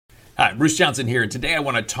Hi, Bruce Johnson here, and today I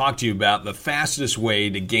want to talk to you about the fastest way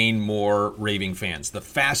to gain more raving fans. The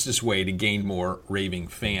fastest way to gain more raving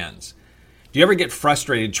fans. Do you ever get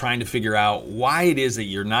frustrated trying to figure out why it is that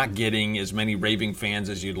you're not getting as many raving fans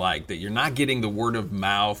as you'd like, that you're not getting the word of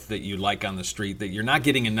mouth that you'd like on the street, that you're not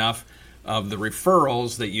getting enough of the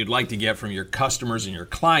referrals that you'd like to get from your customers and your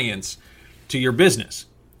clients to your business?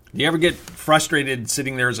 Do you ever get frustrated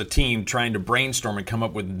sitting there as a team trying to brainstorm and come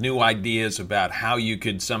up with new ideas about how you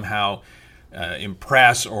could somehow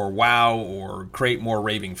impress or wow or create more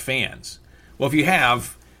raving fans? Well, if you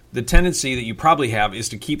have, the tendency that you probably have is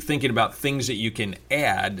to keep thinking about things that you can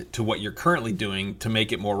add to what you're currently doing to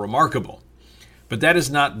make it more remarkable. But that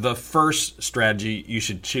is not the first strategy you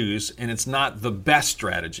should choose, and it's not the best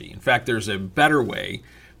strategy. In fact, there's a better way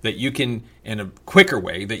that you can, and a quicker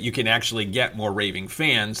way that you can actually get more raving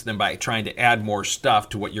fans than by trying to add more stuff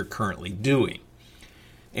to what you're currently doing.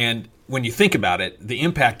 And when you think about it, the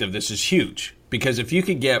impact of this is huge, because if you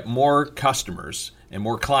could get more customers and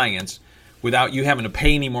more clients without you having to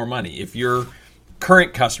pay any more money, if your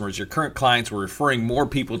current customers, your current clients were referring more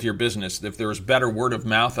people to your business, if there was better word of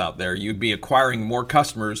mouth out there, you'd be acquiring more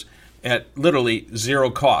customers at literally zero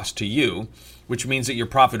cost to you, which means that your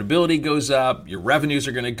profitability goes up, your revenues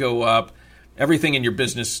are going to go up, everything in your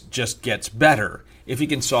business just gets better. If you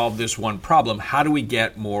can solve this one problem, how do we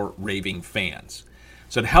get more raving fans?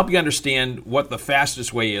 So to help you understand what the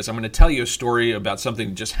fastest way is, I'm going to tell you a story about something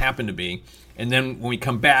that just happened to me, and then when we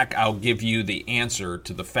come back, I'll give you the answer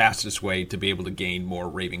to the fastest way to be able to gain more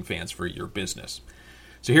raving fans for your business.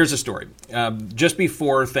 So here's the story. Just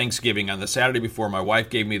before Thanksgiving, on the Saturday before, my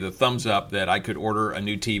wife gave me the thumbs up that I could order a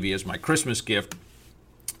new TV as my Christmas gift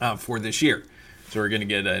for this year. So we're going to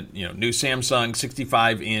get a new Samsung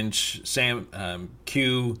 65-inch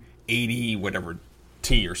Q80 whatever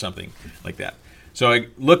T or something like that. So I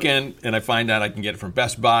look in and I find out I can get it from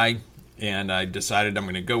Best Buy, and I decided I'm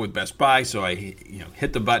going to go with Best Buy. So I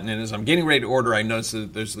hit the button, and as I'm getting ready to order, I notice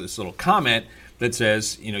that there's this little comment that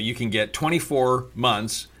says, you can get 24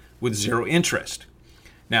 months with zero interest.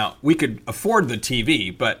 Now, we could afford the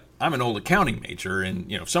TV, but I'm an old accounting major,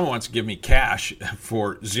 and if someone wants to give me cash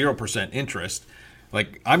for 0% interest,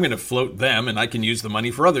 I'm going to float them, and I can use the money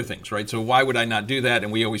for other things, right? So why would I not do that?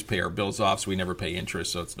 And we always pay our bills off, so we never pay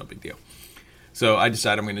interest, so it's no big deal. So I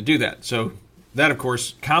decided I'm going to do that. So that, of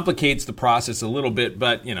course, complicates the process a little bit,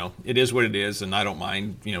 but, it is what it is, and I don't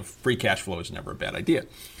mind. Free cash flow is never a bad idea.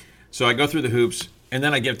 So I go through the hoops, and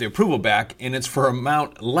then I get the approval back, and it's for an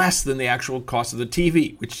amount less than the actual cost of the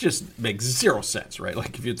TV, which just makes zero sense, right?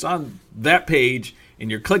 If it's on that page and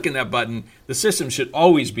you're clicking that button, the system should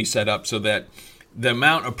always be set up so that the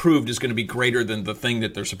amount approved is going to be greater than the thing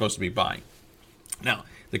that they're supposed to be buying. Now,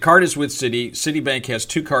 the card is with Citi. Citibank has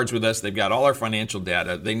 2 cards with us. They've got all our financial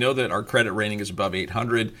data. They know that our credit rating is above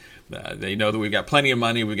 800. They know that we've got plenty of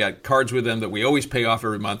money. We've got cards with them that we always pay off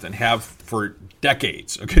every month and have for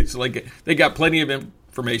decades. Okay, so they got plenty of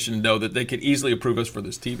information to know that they could easily approve us for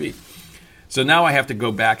this TV. So now I have to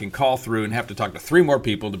go back and call through and have to talk to 3 more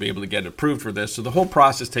people to be able to get approved for this. So the whole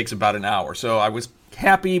process takes about an hour. So I was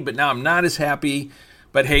happy, but now I'm not as happy.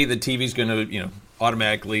 But hey, the TV's going to,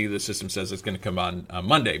 automatically, the system says it's going to come on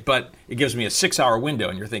Monday. But it gives me a 6-hour window.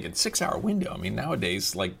 And you're thinking, 6-hour window? I mean,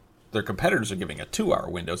 nowadays, their competitors are giving a 2-hour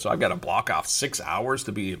window. So I've got to block off 6 hours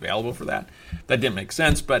to be available for that. That didn't make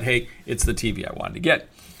sense. But hey, it's the TV I wanted to get.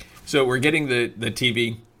 So we're getting the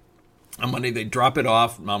TV. On Monday, they drop it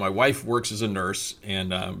off. Now, my wife works as a nurse,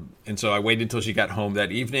 and so I waited until she got home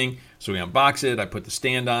that evening. So we unbox it. I put the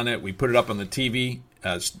stand on it. We put it up on the TV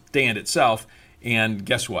stand itself. And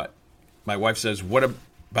guess what? My wife says, "What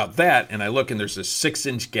about that?" And I look, and there's a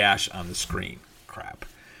 6-inch gash on the screen. Crap.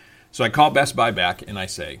 So I call Best Buy back, and I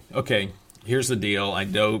say, "Okay, here's the deal. I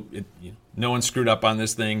know no one screwed up on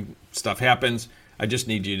this thing. Stuff happens. I just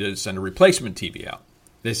need you to send a replacement TV out."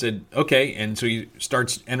 They said, "Okay." And so he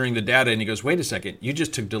starts entering the data, and he goes, "Wait a second. You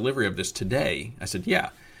just took delivery of this today." I said, "Yeah."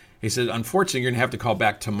 He said, "Unfortunately, you're going to have to call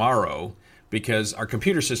back tomorrow because our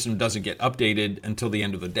computer system doesn't get updated until the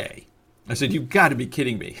end of the day." I said, "You've got to be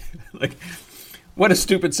kidding me." What a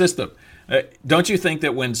stupid system. Don't you think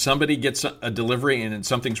that when somebody gets a delivery and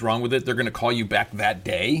something's wrong with it, they're going to call you back that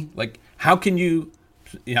day? How can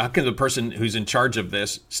how can the person who's in charge of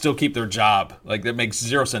this still keep their job? That makes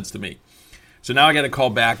zero sense to me. So now I got to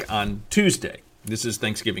call back on Tuesday. This is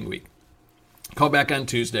Thanksgiving week. Call back on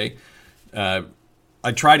Tuesday.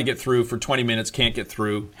 I try to get through for 20 minutes, can't get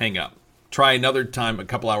through, hang up. Try another time a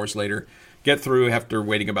couple hours later. get through after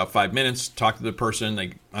waiting about 5 minutes, talk to the person,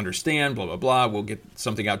 they understand, blah, blah, blah. We'll get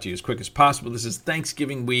something out to you as quick as possible. This is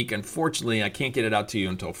Thanksgiving week. Unfortunately, I can't get it out to you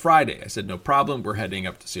until Friday. I said, no problem. We're heading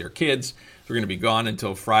up to see our kids. We're going to be gone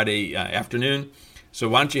until Friday afternoon. So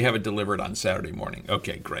why don't you have it delivered on Saturday morning?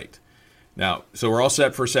 Okay, great. Now, so we're all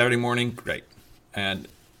set for Saturday morning. Great. And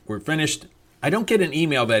we're finished. I don't get an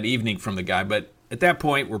email that evening from the guy, but at that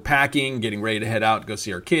point, we're packing, getting ready to head out, go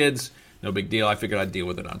see our kids. No big deal. I figured I'd deal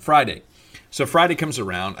with it on Friday. So Friday comes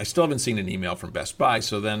around. I still haven't seen an email from Best Buy.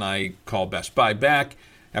 So then I call Best Buy back.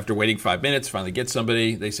 After waiting 5 minutes, finally get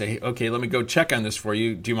somebody. They say, hey, okay, let me go check on this for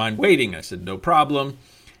you. Do you mind waiting? I said, no problem.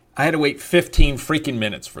 I had to wait 15 freaking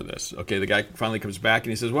minutes for this. Okay, the guy finally comes back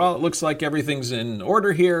and he says, well, it looks like everything's in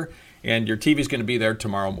order here and your TV's going to be there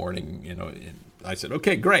tomorrow morning. And I said,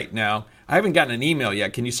 okay, great. Now, I haven't gotten an email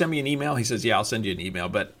yet. Can you send me an email? He says, yeah, I'll send you an email.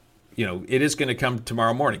 But, it is going to come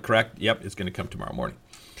tomorrow morning, correct? Yep, it's going to come tomorrow morning.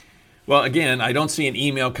 Well, again, I don't see an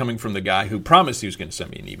email coming from the guy who promised he was going to send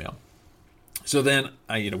me an email. So then,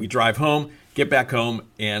 we drive home, get back home,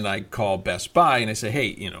 and I call Best Buy, and I say,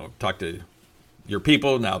 hey, talk to your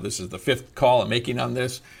people. Now, this is the 5th call I'm making on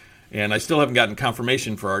this, and I still haven't gotten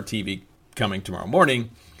confirmation for our TV coming tomorrow morning.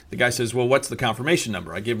 The guy says, well, what's the confirmation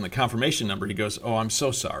number? I give him the confirmation number. He goes, oh, I'm so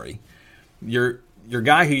sorry. Your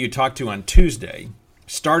guy who you talked to on Tuesday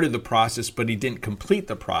started the process, but he didn't complete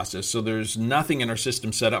the process, so there's nothing in our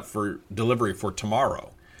system set up for delivery for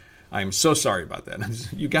tomorrow. I'm so sorry about that.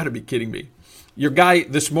 You got to be kidding me. Your guy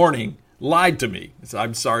this morning lied to me. So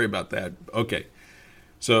I'm sorry about that. Okay.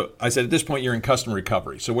 So I said, at this point, you're in customer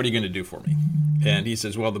recovery. So what are you going to do for me? And he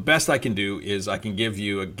says, well, the best I can do is I can give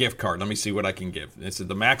you a gift card. Let me see what I can give. And I said,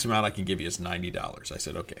 the max amount I can give you is $90. I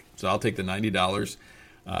said, okay. So I'll take the $90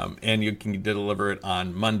 and you can deliver it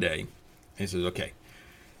on Monday. And he says, okay.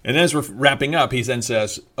 And as we're wrapping up, he then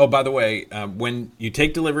says, oh, by the way, when you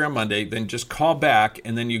take delivery on Monday, then just call back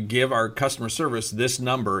and then you give our customer service this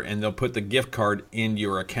number and they'll put the gift card in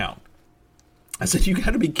your account. I said, you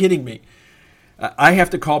got to be kidding me. I have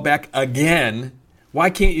to call back again. Why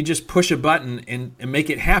can't you just push a button and make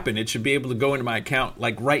it happen? It should be able to go into my account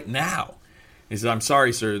like right now. He said, I'm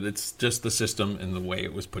sorry, sir. That's just the system and the way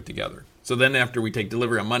it was put together. So then after we take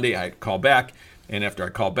delivery on Monday, I call back. And after I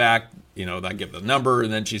call back, I give the number,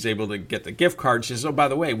 and then she's able to get the gift card. She says, oh, by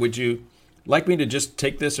the way, would you like me to just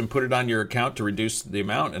take this and put it on your account to reduce the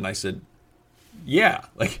amount? And I said, yeah.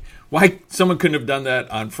 Like, why someone couldn't have done that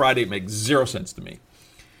on Friday makes zero sense to me.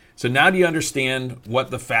 So now do you understand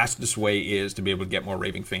what the fastest way is to be able to get more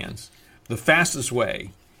raving fans? The fastest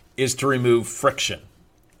way is to remove friction.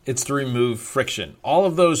 It's to remove friction. All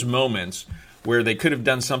of those moments where they could have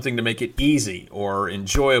done something to make it easy or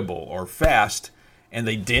enjoyable or fast, and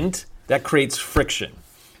they didn't, that creates friction.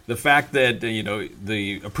 The fact that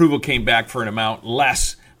the approval came back for an amount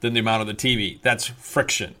less than the amount of the TV, that's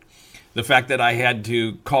friction. The fact that I had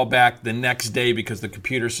to call back the next day because the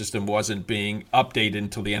computer system wasn't being updated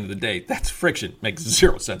until the end of the day, that's friction. Makes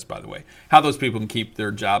zero sense, by the way. How those people can keep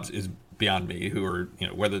their jobs is beyond me, who are,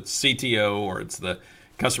 whether it's CTO or it's the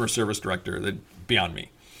customer service director, that's beyond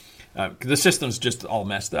me. The system's just all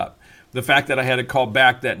messed up. The fact that I had to call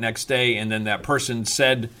back that next day and then that person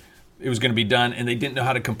said it was going to be done and they didn't know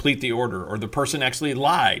how to complete the order, or the person actually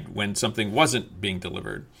lied when something wasn't being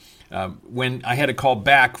delivered. When I had to call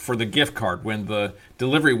back for the gift card, when the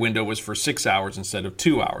delivery window was for 6 hours instead of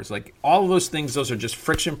 2 hours. Like all of those things, those are just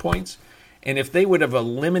friction points. And if they would have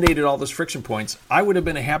eliminated all those friction points, I would have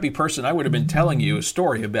been a happy person. I would have been telling you a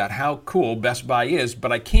story about how cool Best Buy is,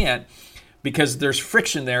 but I can't because there's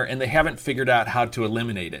friction there and they haven't figured out how to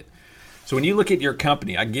eliminate it. So when you look at your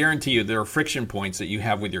company, I guarantee you there are friction points that you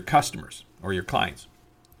have with your customers or your clients.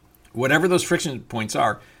 Whatever those friction points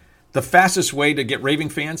are, the fastest way to get raving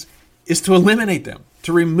fans is to eliminate them,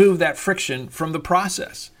 to remove that friction from the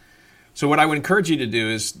process. So what I would encourage you to do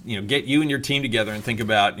is, get you and your team together and think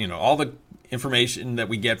about, all the information that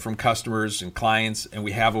we get from customers and clients and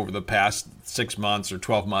we have over the past 6 months or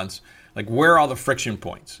 12 months. Like, where are all the friction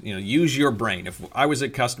points? Use your brain. If I was a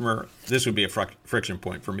customer, this would be a friction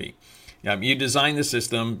point for me. You design the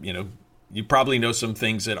system, you probably know some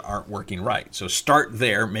things that aren't working right. So start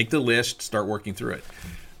there, make the list, start working through it.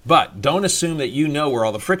 But don't assume that you know where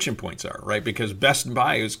all the friction points are, right? Because Best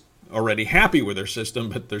Buy is already happy with their system,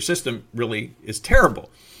 but their system really is terrible.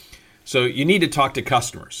 So you need to talk to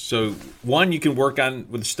customers. So one, you can work on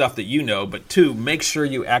with stuff that you know, but two, make sure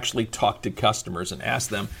you actually talk to customers and ask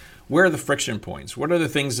them, where are the friction points? What are the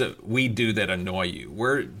things that we do that annoy you?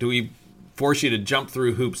 Where do we force you to jump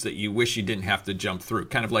through hoops that you wish you didn't have to jump through?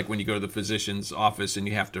 Kind of like when you go to the physician's office and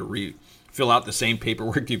you have to fill out the same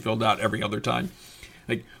paperwork you filled out every other time.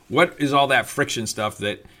 Like, what is all that friction stuff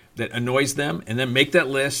that that annoys them, and then make that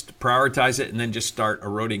list, prioritize it, and then just start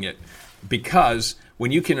eroding it. Because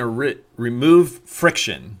when you can remove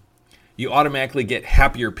friction, you automatically get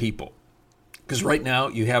happier people. Because right now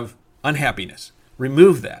you have unhappiness.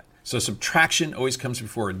 Remove that. So subtraction always comes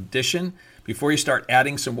before addition. Before you start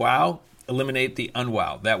adding some wow, eliminate the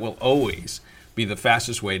unwow. That will always be the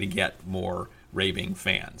fastest way to get more raving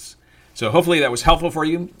fans. So hopefully that was helpful for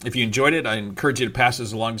you. If you enjoyed it, I encourage you to pass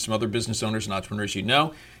this along to some other business owners and entrepreneurs you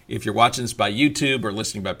know. If you're watching this by YouTube or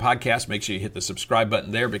listening by podcast, make sure you hit the subscribe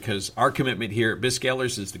button there, because our commitment here at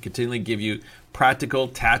BizScalers is to continually give you practical,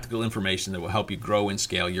 tactical information that will help you grow and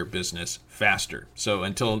scale your business faster. So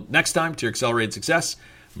until next time, to your accelerated success,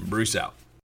 Bruce out.